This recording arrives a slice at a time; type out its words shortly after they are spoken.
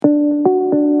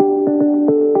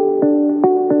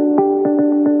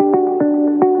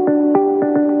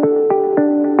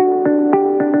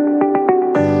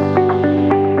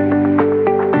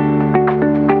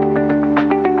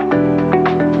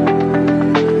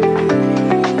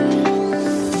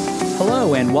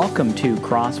welcome to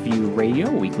Crossview Radio,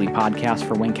 a weekly podcast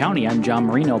for Wayne County. I'm John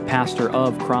Marino, pastor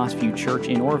of Crossview Church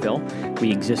in Orrville.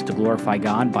 We exist to glorify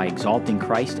God by exalting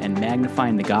Christ and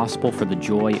magnifying the gospel for the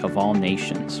joy of all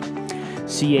nations.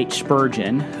 C.H.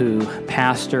 Spurgeon, who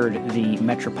pastored the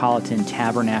Metropolitan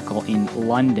Tabernacle in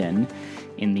London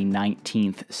in the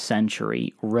 19th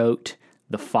century, wrote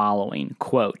the following,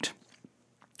 quote,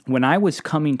 "When I was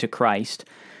coming to Christ,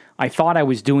 I thought I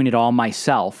was doing it all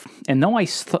myself, and though I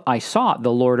sought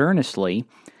the Lord earnestly,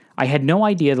 I had no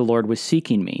idea the Lord was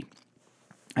seeking me.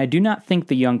 I do not think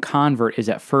the young convert is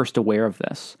at first aware of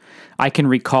this. I can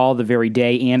recall the very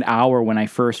day and hour when I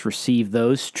first received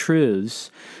those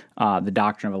truths, the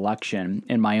doctrine of election,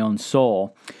 in my own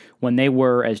soul, when they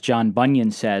were, as John Bunyan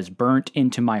says, burnt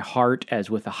into my heart as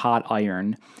with a hot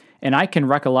iron, and I can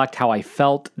recollect how I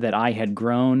felt that I had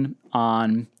grown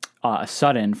on a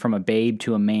sudden from a babe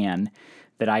to a man,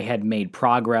 that I had made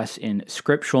progress in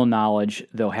scriptural knowledge,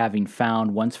 though having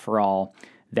found once for all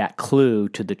that clue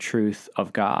to the truth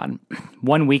of God.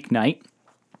 One weeknight,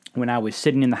 when I was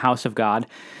sitting in the house of God,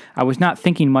 I was not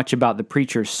thinking much about the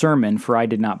preacher's sermon, for I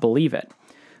did not believe it.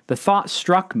 The thought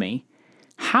struck me,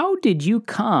 how did you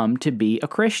come to be a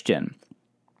Christian?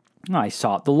 I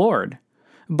sought the Lord.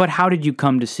 But how did you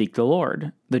come to seek the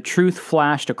Lord? The truth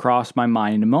flashed across my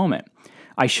mind in a moment.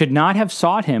 I should not have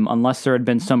sought him unless there had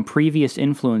been some previous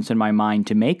influence in my mind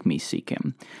to make me seek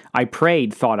him. I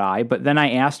prayed, thought I, but then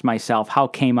I asked myself, how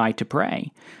came I to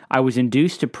pray? I was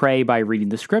induced to pray by reading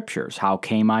the Scriptures. How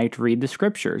came I to read the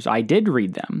Scriptures? I did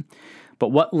read them.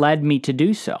 But what led me to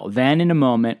do so? Then in a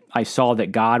moment, I saw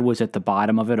that God was at the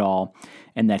bottom of it all,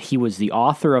 and that he was the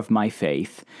author of my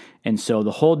faith, and so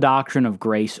the whole doctrine of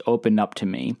grace opened up to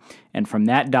me, and from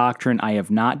that doctrine I have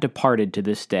not departed to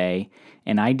this day,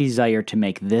 and I desire to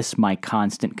make this my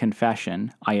constant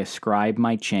confession. I ascribe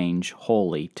my change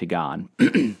wholly to God."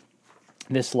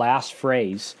 This last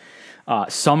phrase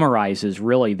summarizes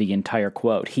really the entire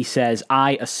quote. He says,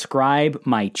 I ascribe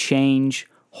my change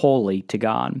wholly to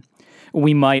God.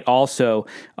 We might also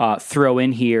throw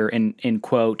in here in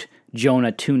quote,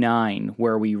 Jonah 2:9,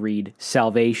 where we read,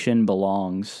 salvation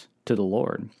belongs to the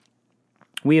Lord.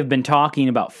 We have been talking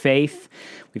about faith.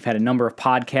 We've had a number of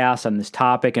podcasts on this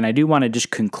topic, and I do want to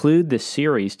just conclude this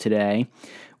series today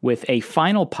with a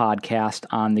final podcast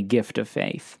on the gift of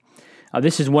faith.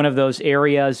 This is one of those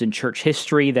areas in church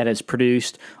history that has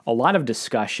produced a lot of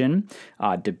discussion,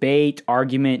 debate,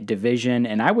 argument, division,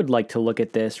 and I would like to look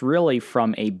at this really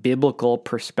from a biblical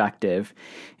perspective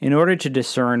in order to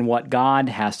discern what God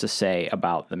has to say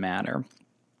about the matter.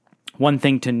 One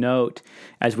thing to note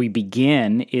as we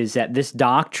begin is that this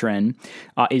doctrine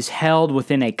is held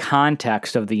within a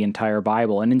context of the entire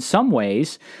Bible. And in some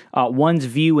ways, one's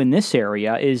view in this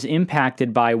area is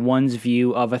impacted by one's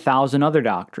view of 1,000 other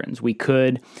doctrines. We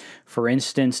could, for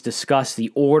instance, discuss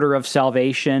the order of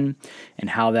salvation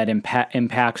and how that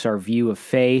impacts our view of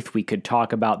faith. We could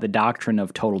talk about the doctrine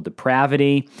of total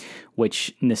depravity,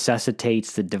 which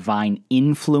necessitates the divine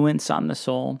influence on the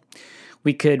soul.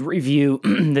 We could review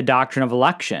the doctrine of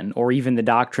election or even the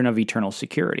doctrine of eternal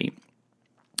security.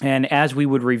 And as we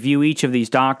would review each of these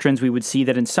doctrines, we would see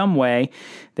that in some way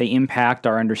they impact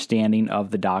our understanding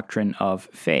of the doctrine of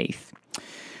faith.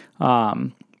 But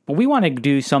we want to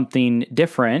do something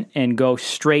different and go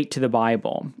straight to the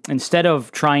Bible. Instead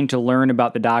of trying to learn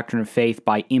about the doctrine of faith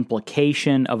by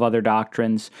implication of other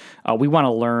doctrines, we want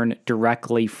to learn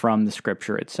directly from the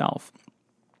Scripture itself.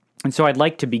 And so I'd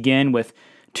like to begin with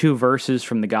 2 verses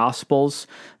from the Gospels.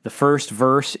 The first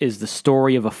verse is the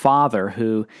story of a father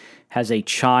who has a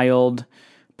child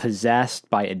possessed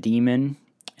by a demon,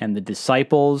 and the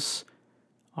disciples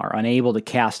are unable to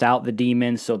cast out the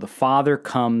demon, so the father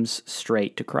comes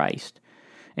straight to Christ.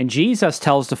 And Jesus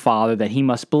tells the father that he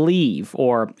must believe,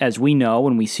 or as we know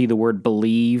when we see the word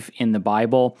believe in the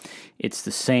Bible, it's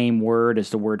the same word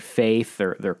as the word faith.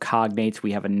 They're cognates.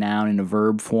 We have a noun in a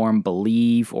verb form,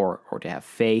 believe, or to have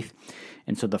faith.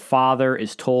 And so the father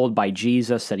is told by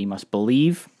Jesus that he must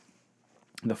believe.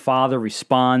 The father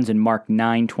responds in Mark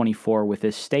 9:24 with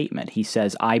this statement. He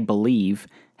says, I believe,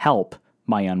 help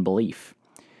my unbelief.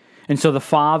 And so the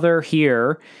father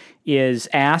here is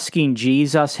asking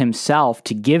Jesus himself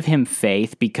to give him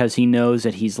faith because he knows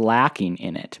that he's lacking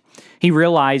in it. He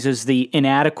realizes the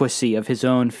inadequacy of his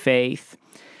own faith.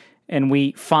 And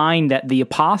we find that the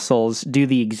apostles do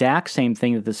the exact same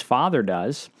thing that this father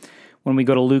does. When we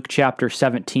go to Luke chapter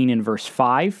 17 and verse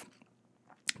 5,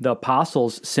 the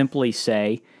apostles simply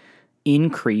say,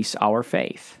 increase our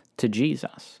faith to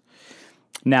Jesus.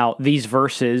 Now, these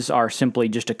verses are simply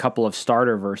just a couple of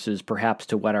starter verses, perhaps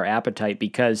to whet our appetite,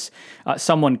 because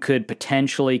someone could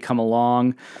potentially come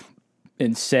along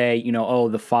and say, oh,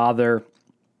 the Father,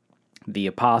 the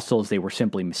apostles, they were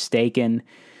simply mistaken.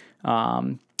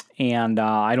 And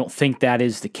I don't think that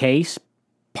is the case,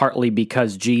 partly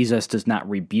because Jesus does not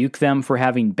rebuke them for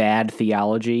having bad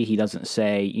theology. He doesn't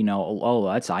say,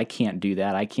 I can't do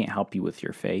that. I can't help you with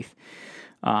your faith.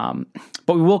 But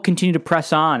we will continue to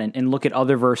press on and look at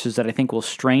other verses that I think will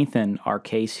strengthen our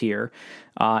case here.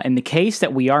 And the case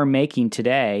that we are making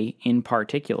today, in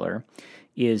particular,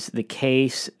 is the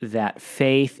case that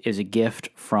faith is a gift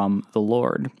from the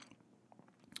Lord.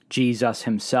 Jesus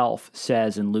himself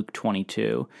says in Luke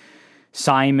 22,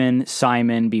 "Simon,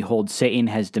 Simon, behold, Satan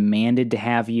has demanded to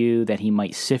have you, that he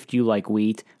might sift you like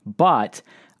wheat, but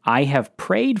I have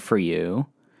prayed for you,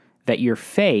 that your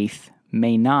faith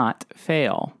may not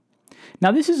fail."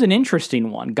 Now, this is an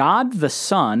interesting one. God the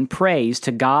Son prays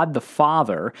to God the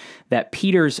Father that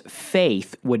Peter's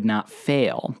faith would not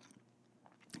fail.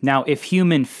 Now, if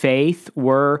human faith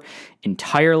were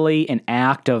entirely an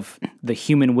act of the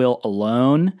human will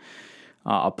alone,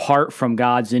 apart from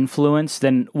God's influence,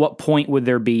 then what point would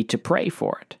there be to pray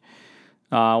for it?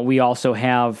 We also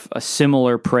have a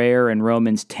similar prayer in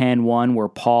Romans 10:1 where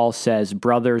Paul says,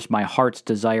 "Brothers, my heart's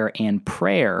desire and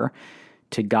prayer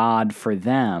to God for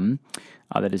them,"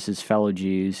 that is his fellow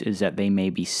Jews, "is that they may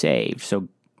be saved." So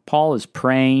Paul is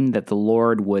praying that the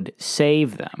Lord would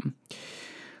save them.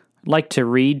 I'd like to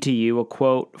read to you a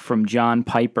quote from John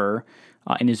Piper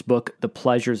in his book, The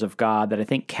Pleasures of God, that I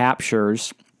think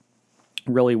captures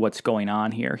really what's going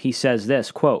on here. He says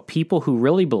this, quote, "People who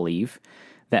really believe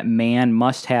that man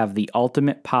must have the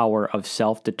ultimate power of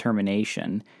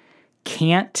self-determination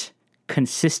can't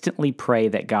consistently pray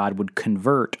that God would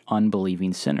convert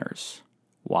unbelieving sinners."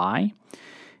 Why?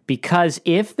 Because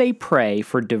if they pray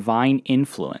for divine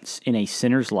influence in a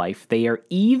sinner's life, they are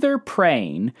either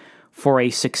praying for a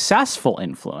successful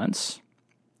influence,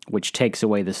 which takes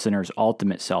away the sinner's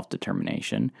ultimate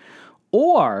self-determination,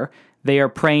 or they are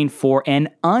praying for an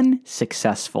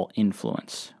unsuccessful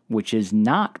influence, which is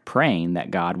not praying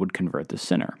that God would convert the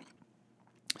sinner.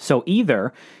 So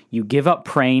either you give up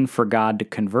praying for God to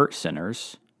convert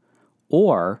sinners,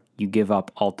 or you give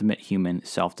up ultimate human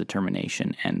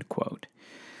self-determination, end quote.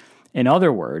 In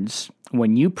other words,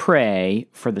 when you pray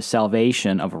for the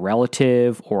salvation of a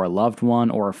relative or a loved one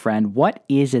or a friend, what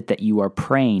is it that you are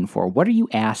praying for? What are you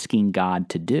asking God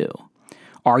to do?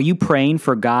 Are you praying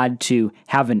for God to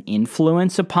have an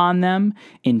influence upon them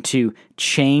and to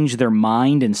change their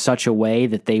mind in such a way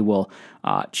that they will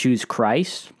choose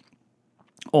Christ?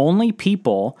 Only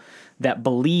people that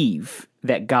believe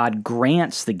that God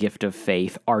grants the gift of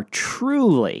faith are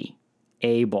truly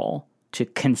able to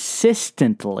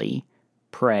consistently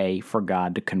pray for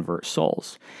God to convert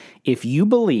souls. If you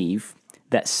believe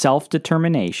that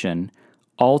self-determination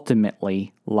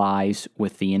ultimately lies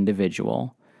with the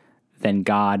individual, then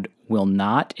God will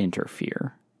not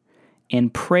interfere,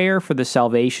 and prayer for the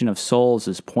salvation of souls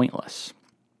is pointless.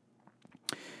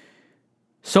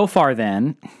 So far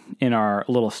then, in our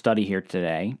little study here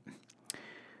today,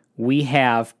 we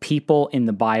have people in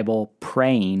the Bible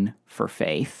praying for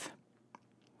faith.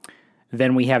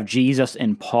 Then we have Jesus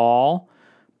and Paul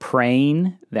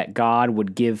praying that God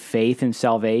would give faith and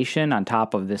salvation on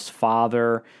top of this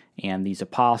Father and these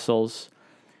apostles.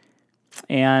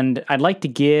 And I'd like to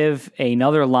give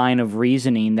another line of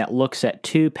reasoning that looks at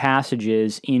two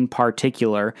passages in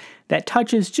particular that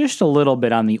touches just a little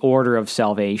bit on the order of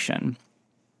salvation.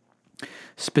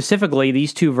 Specifically,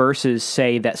 these two verses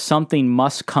say that something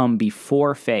must come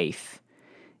before faith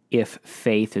if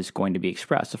faith is going to be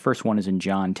expressed. The first one is in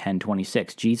John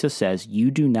 10:26. Jesus says,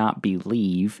 "You do not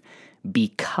believe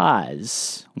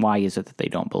because..." Why is it that they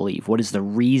don't believe? What is the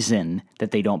reason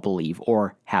that they don't believe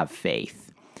or have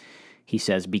faith? He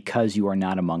says, "Because you are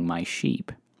not among my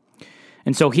sheep."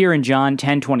 And so here in John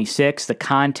 10:26, the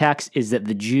context is that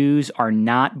the Jews are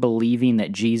not believing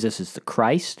that Jesus is the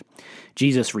Christ.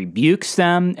 Jesus rebukes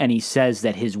them, and he says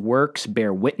that his works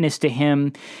bear witness to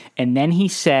him. And then he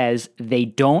says they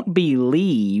don't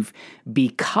believe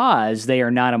because they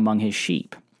are not among his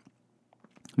sheep.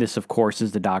 This, of course,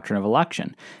 is the doctrine of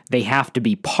election. They have to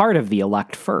be part of the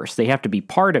elect first. They have to be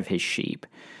part of his sheep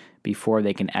before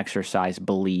they can exercise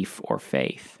belief or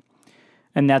faith.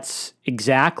 And that's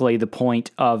exactly the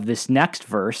point of this next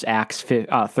verse, Acts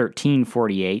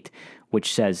 13:48,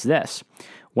 which says this: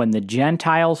 "When the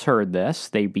Gentiles heard this,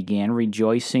 they began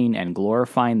rejoicing and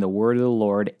glorifying the word of the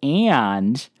Lord,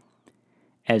 and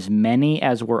as many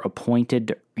as were appointed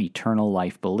to eternal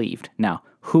life believed." Now,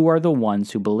 who are the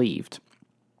ones who believed?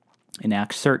 In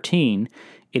Acts 13,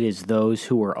 it is those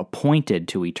who were appointed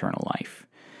to eternal life.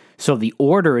 So the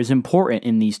order is important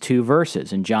in these two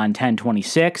verses. In John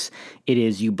 10:26, it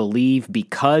is you believe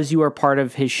because you are part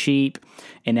of his sheep.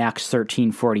 In Acts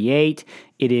 13:48,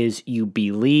 it is you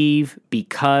believe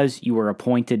because you were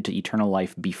appointed to eternal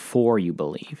life before you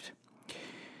believed.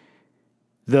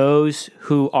 Those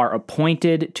who are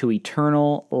appointed to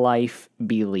eternal life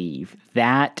believe.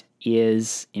 That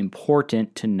is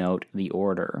important to note the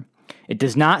order. It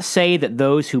does not say that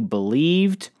those who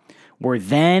believed were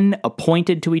then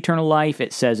appointed to eternal life.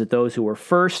 It says that those who were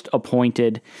first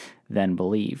appointed then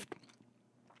believed.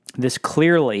 This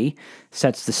clearly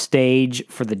sets the stage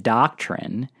for the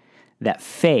doctrine that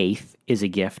faith is a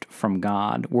gift from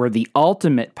God, where the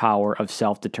ultimate power of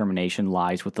self-determination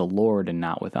lies with the Lord and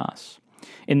not with us.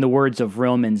 In the words of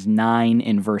Romans 9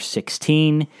 in verse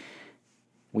 16,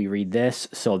 we read this,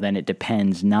 so then it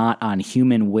depends not on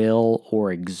human will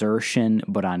or exertion,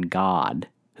 but on God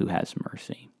who has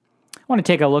mercy. I want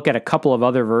to take a look at a couple of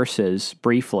other verses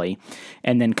briefly,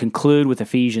 and then conclude with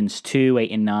Ephesians 2,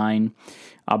 8, and 9.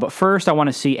 But first, I want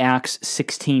to see Acts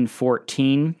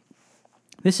 16:14.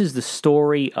 This is the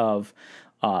story of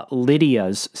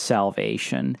Lydia's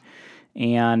salvation.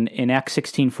 And in Acts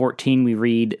 16:14, we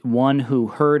read, one who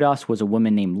heard us was a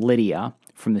woman named Lydia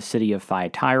from the city of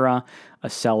Thyatira, a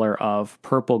seller of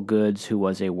purple goods who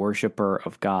was a worshiper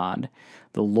of God.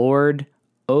 The Lord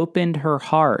opened her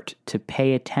heart to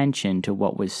pay attention to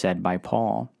what was said by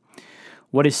Paul.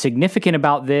 What is significant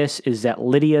about this is that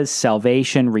Lydia's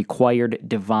salvation required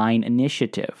divine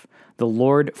initiative. The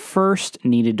Lord first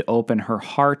needed to open her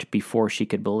heart before she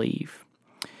could believe.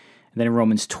 And then in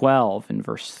Romans 12, in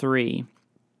verse 3,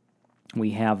 we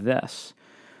have this.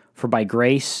 For by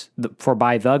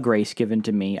the grace given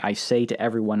to me, I say to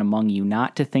everyone among you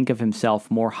not to think of himself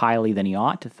more highly than he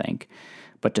ought to think,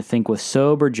 but to think with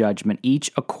sober judgment,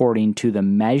 each according to the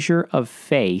measure of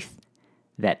faith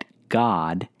that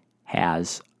God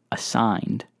has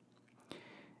assigned.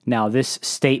 Now, this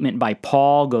statement by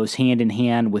Paul goes hand in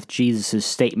hand with Jesus'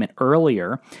 statement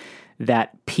earlier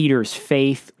that Peter's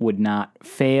faith would not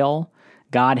fail.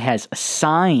 God has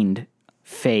assigned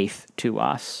faith to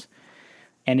us,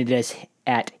 and it is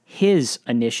at his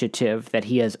initiative that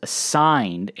he has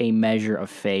assigned a measure of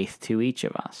faith to each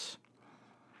of us.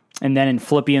 And then in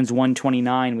Philippians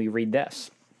 1:29, we read this.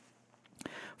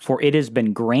 For it has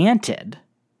been granted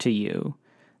to you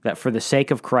that for the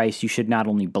sake of Christ you should not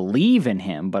only believe in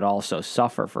him, but also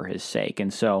suffer for his sake.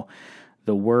 And so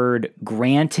the word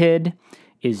granted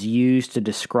is used to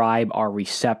describe our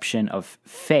reception of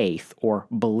faith or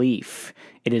belief.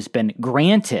 It has been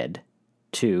granted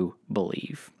to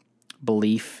believe.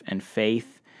 Belief and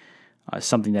faith,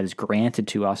 something that is granted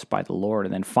to us by the Lord.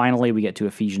 And then finally, we get to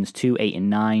Ephesians 2, 8, and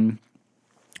 9,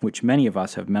 which many of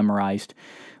us have memorized,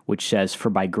 which says, for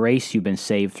by grace you've been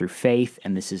saved through faith,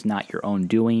 and this is not your own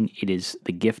doing. It is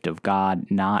the gift of God,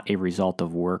 not a result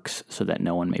of works, so that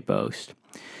no one may boast.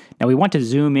 Now, we want to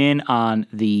zoom in on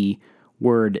the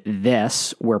word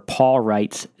this, where Paul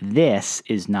writes, this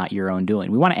is not your own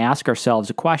doing. We want to ask ourselves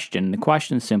a question. The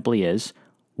question simply is,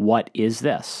 what is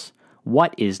this?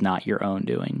 What is not your own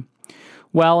doing?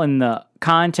 Well, in the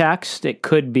context, it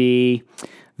could be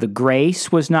the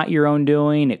grace was not your own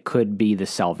doing, it could be the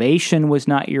salvation was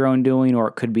not your own doing, or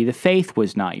it could be the faith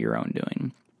was not your own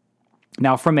doing.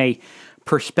 Now, from a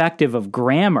perspective of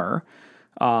grammar,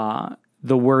 the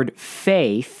word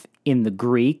faith in the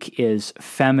Greek is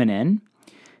feminine,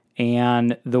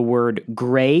 and the word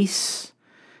grace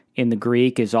in the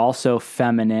Greek is also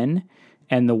feminine,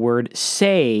 and the word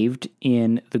saved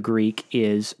in the Greek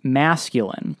is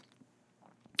masculine.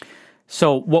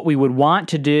 So what we would want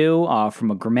to do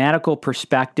from a grammatical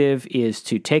perspective is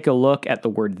to take a look at the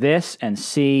word this and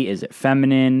see, is it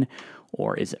feminine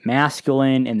or is it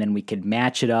masculine? And then we could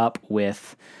match it up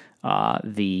with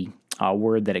the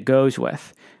word that it goes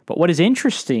with. But what is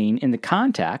interesting in the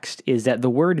context is that the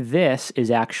word this is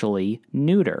actually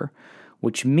neuter,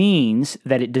 which means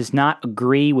that it does not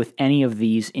agree with any of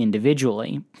these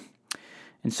individually.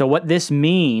 And so what this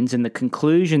means, and the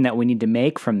conclusion that we need to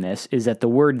make from this, is that the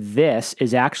word this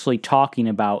is actually talking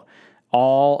about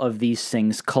all of these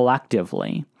things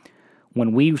collectively.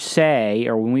 When we say,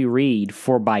 or when we read,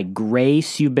 for by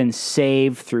grace you've been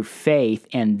saved through faith,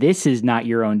 and this is not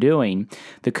your own doing,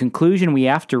 the conclusion we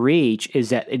have to reach is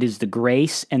that it is the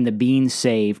grace and the being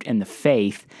saved and the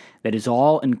faith that is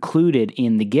all included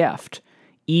in the gift.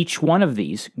 Each one of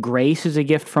these, grace is a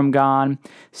gift from God,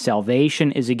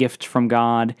 salvation is a gift from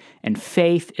God, and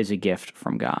faith is a gift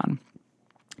from God.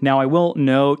 Now, I will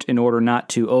note, in order not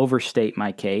to overstate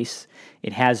my case,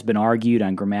 it has been argued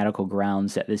on grammatical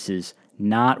grounds that this is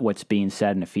not what's being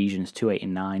said in Ephesians 2, 8,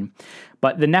 and 9.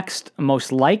 But the next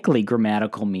most likely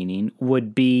grammatical meaning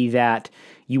would be that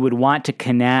you would want to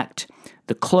connect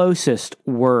the closest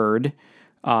word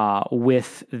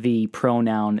with the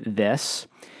pronoun this.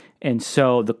 And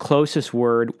so the closest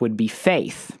word would be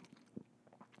faith.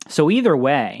 So either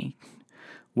way,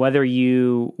 whether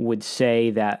you would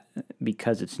say that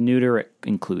because it's neuter, it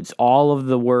includes all of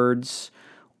the words,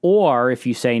 or if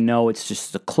you say no, it's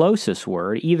just the closest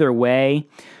word, either way,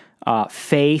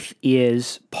 faith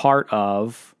is part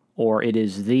of, or it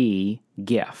is the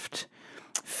gift.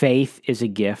 Faith is a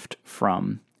gift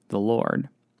from the Lord.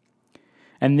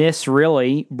 And this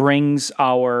really brings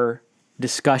our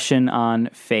discussion on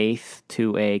faith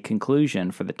to a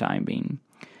conclusion for the time being.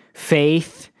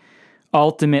 Faith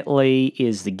ultimately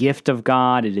is the gift of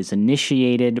God. It is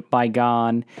initiated by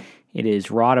God. It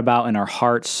is wrought about in our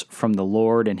hearts from the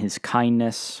Lord and His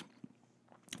kindness,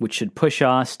 which should push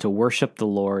us to worship the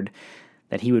Lord,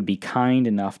 that He would be kind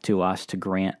enough to us to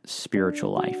grant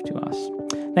spiritual life to us.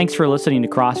 Thanks for listening to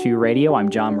Crossview Radio. I'm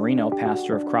John Marino,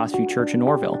 pastor of Crossview Church in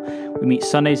Orville. We meet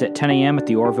Sundays at 10 a.m. at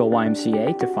the Orville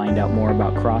YMCA. To find out more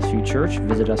about Crossview Church,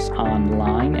 visit us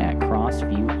online at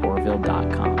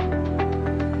crossvieworville.com.